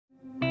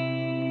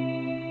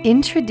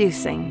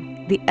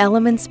Introducing the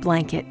Elements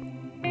Blanket,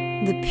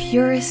 the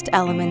purest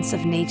elements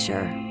of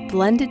nature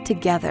blended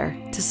together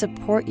to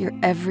support your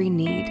every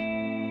need.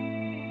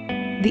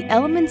 The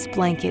Elements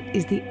Blanket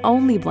is the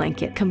only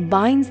blanket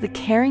combines the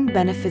caring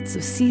benefits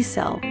of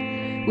SeaCell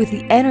with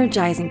the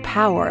energizing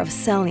power of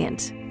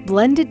Celliant,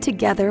 blended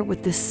together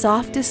with the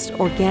softest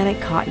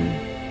organic cotton.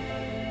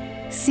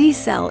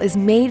 SeaCell is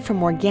made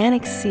from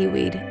organic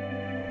seaweed.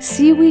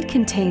 Seaweed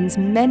contains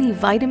many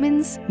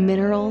vitamins,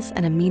 minerals,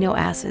 and amino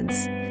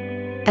acids,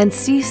 and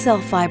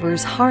SeaCell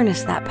fibers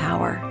harness that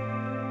power.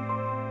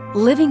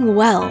 Living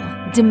well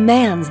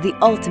demands the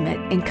ultimate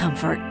in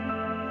comfort.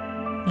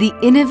 The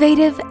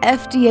innovative,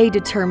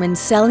 FDA-determined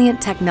Celliant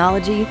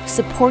technology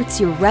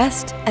supports your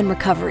rest and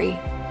recovery.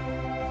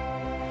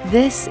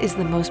 This is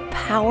the most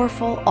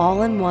powerful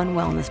all-in-one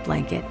wellness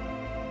blanket.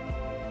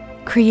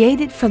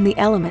 Created from the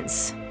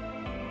elements.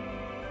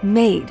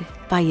 Made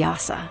by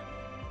Yaasa.